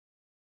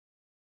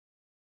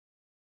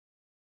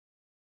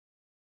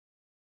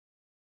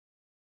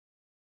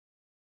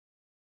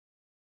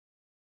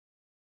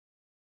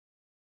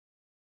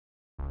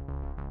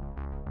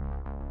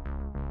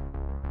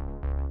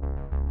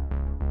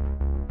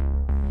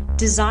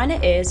Designer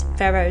is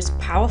Vero's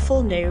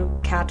powerful new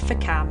CAD for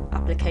CAM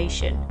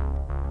application.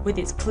 With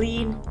its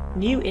clean,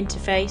 new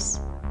interface,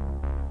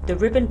 the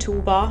ribbon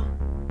toolbar,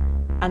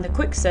 and the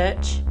quick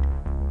search,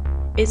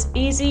 it's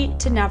easy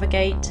to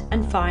navigate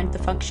and find the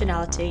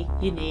functionality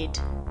you need.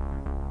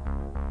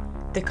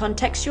 The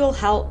contextual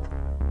help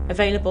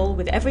available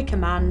with every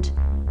command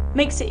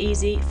makes it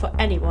easy for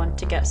anyone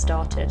to get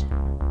started.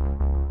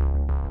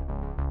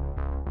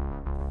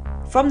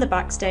 From the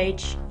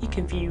backstage, you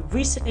can view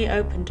recently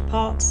opened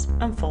parts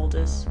and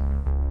folders.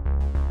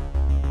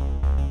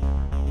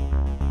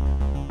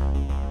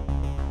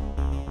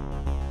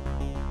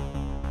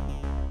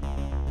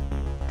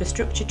 The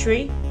structure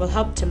tree will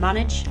help to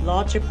manage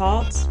larger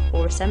parts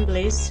or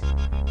assemblies,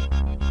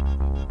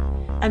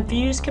 and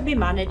views can be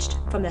managed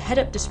from the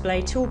head-up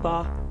display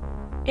toolbar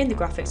in the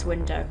graphics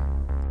window.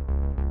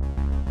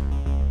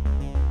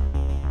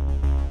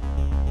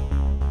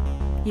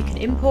 You can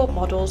import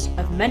models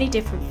of many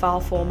different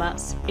file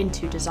formats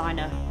into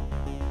Designer.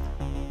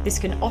 This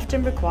can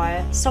often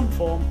require some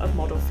form of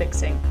model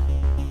fixing.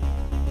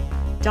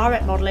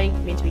 Direct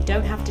modelling means we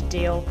don't have to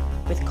deal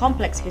with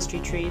complex history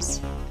trees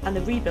and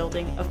the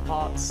rebuilding of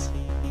parts.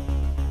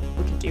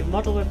 We can do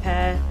model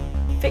repair,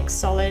 fix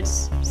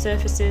solids,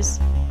 surfaces,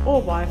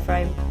 or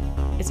wireframe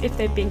as if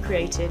they've been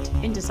created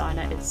in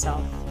Designer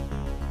itself.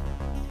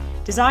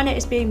 Designer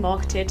is being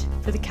marketed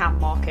for the CAM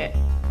market,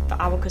 for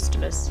our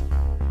customers.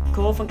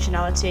 Core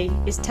functionality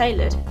is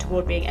tailored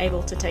toward being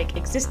able to take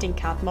existing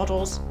CAD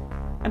models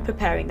and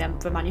preparing them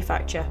for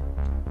manufacture.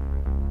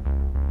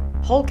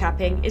 Hole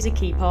capping is a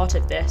key part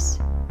of this.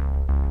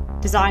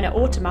 Designer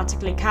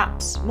automatically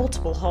caps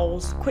multiple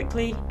holes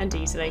quickly and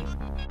easily.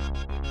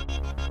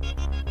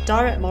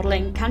 Direct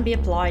modelling can be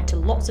applied to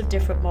lots of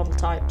different model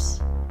types,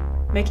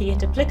 making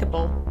it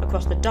applicable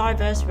across the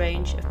diverse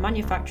range of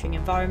manufacturing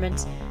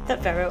environments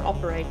that Vero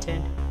operate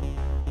in.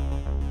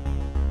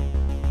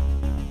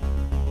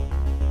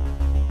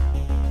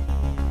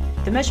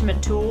 The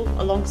measurement tool,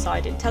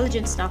 alongside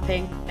intelligent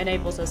snapping,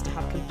 enables us to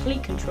have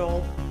complete control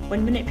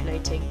when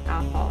manipulating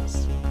our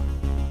parts.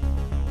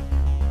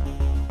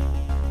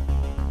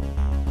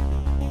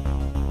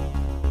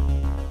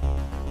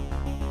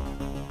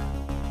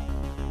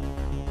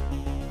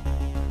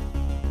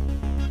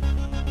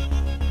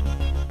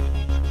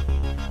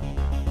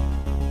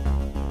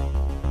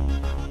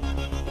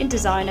 In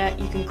Designer,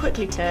 you can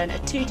quickly turn a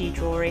 2D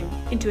drawing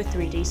into a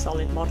 3D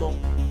solid model.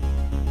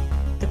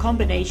 The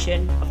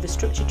combination of the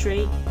structure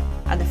tree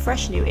and the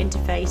fresh new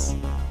interface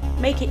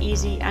make it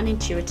easy and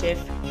intuitive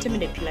to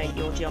manipulate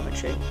your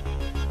geometry.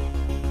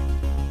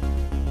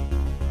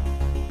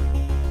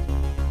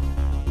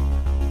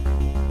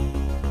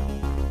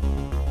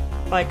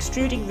 By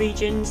extruding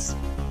regions,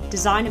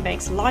 Designer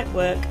makes light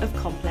work of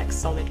complex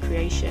solid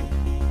creation.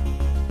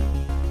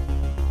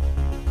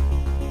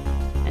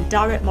 And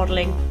direct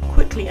modelling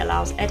quickly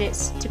allows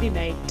edits to be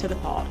made to the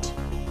part.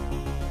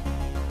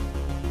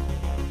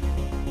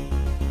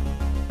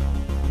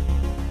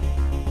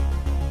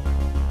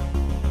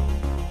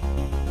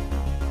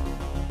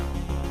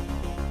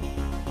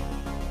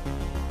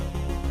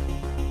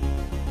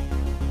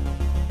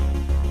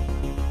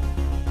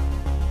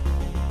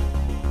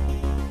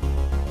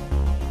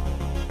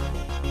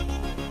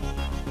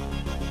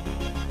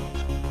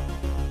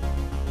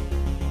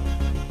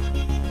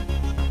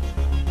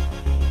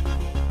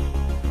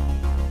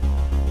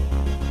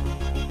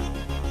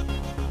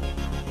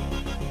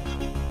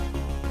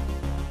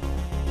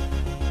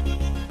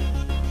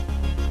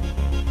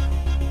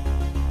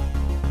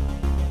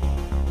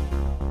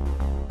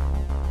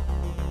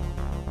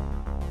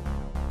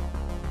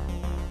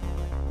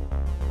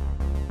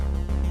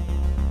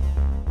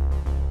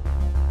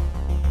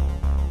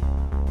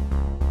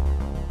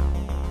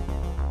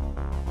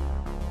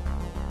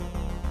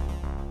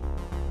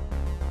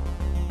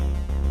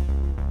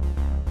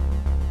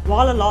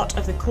 While a lot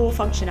of the core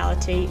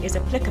functionality is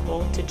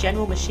applicable to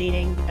general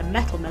machining and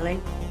metal milling,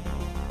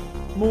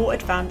 more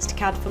advanced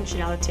CAD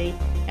functionality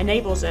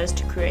enables us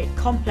to create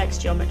complex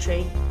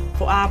geometry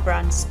for our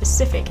brand's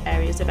specific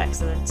areas of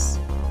excellence.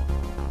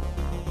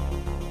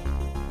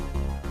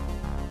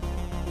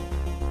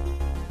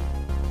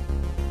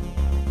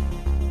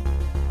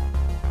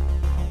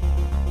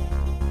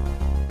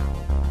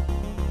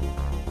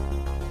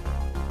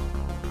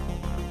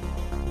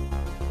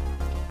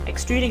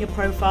 Extruding a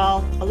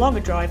profile along a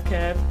drive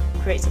curve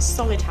creates a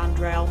solid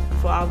handrail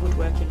for our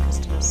woodworking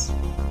customers.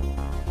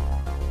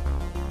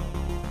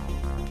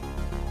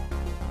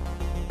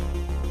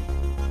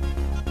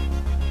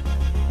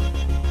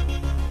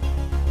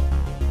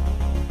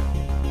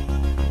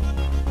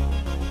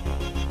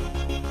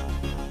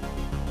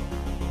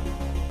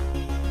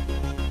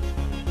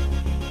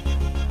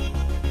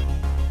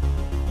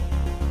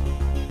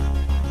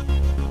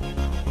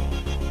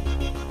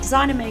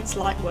 Designer makes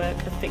light work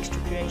of fixture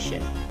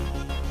creation.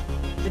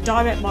 The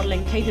direct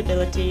modelling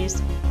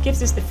capabilities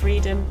gives us the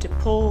freedom to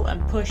pull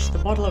and push the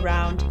model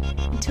around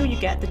until you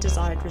get the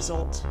desired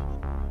result.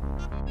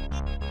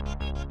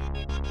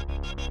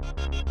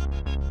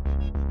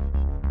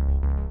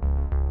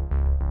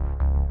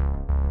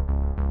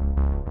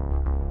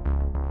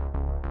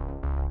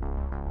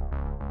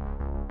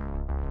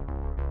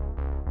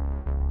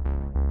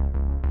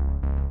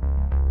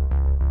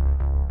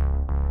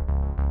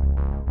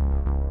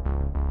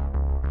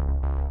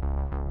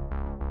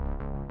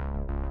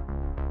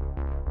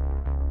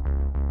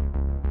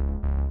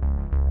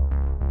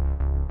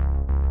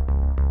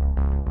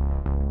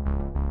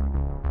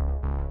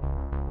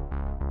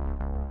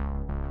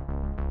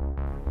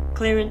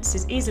 clearance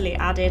is easily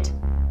added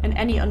and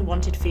any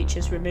unwanted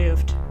features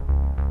removed.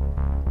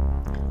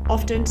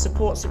 Often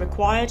supports are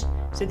required,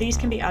 so these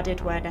can be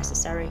added where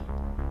necessary.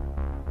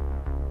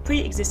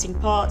 Pre-existing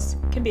parts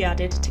can be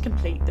added to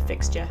complete the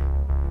fixture.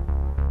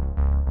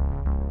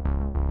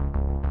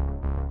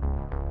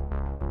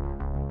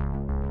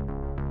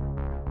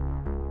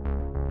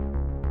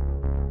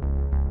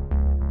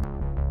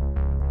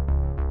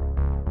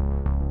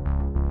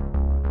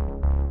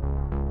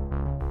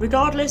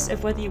 Regardless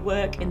of whether you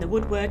work in the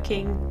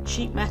woodworking,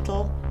 sheet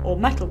metal or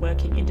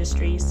metalworking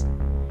industries,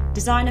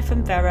 Designer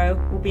from Vero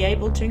will be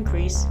able to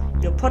increase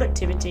your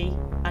productivity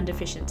and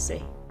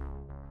efficiency.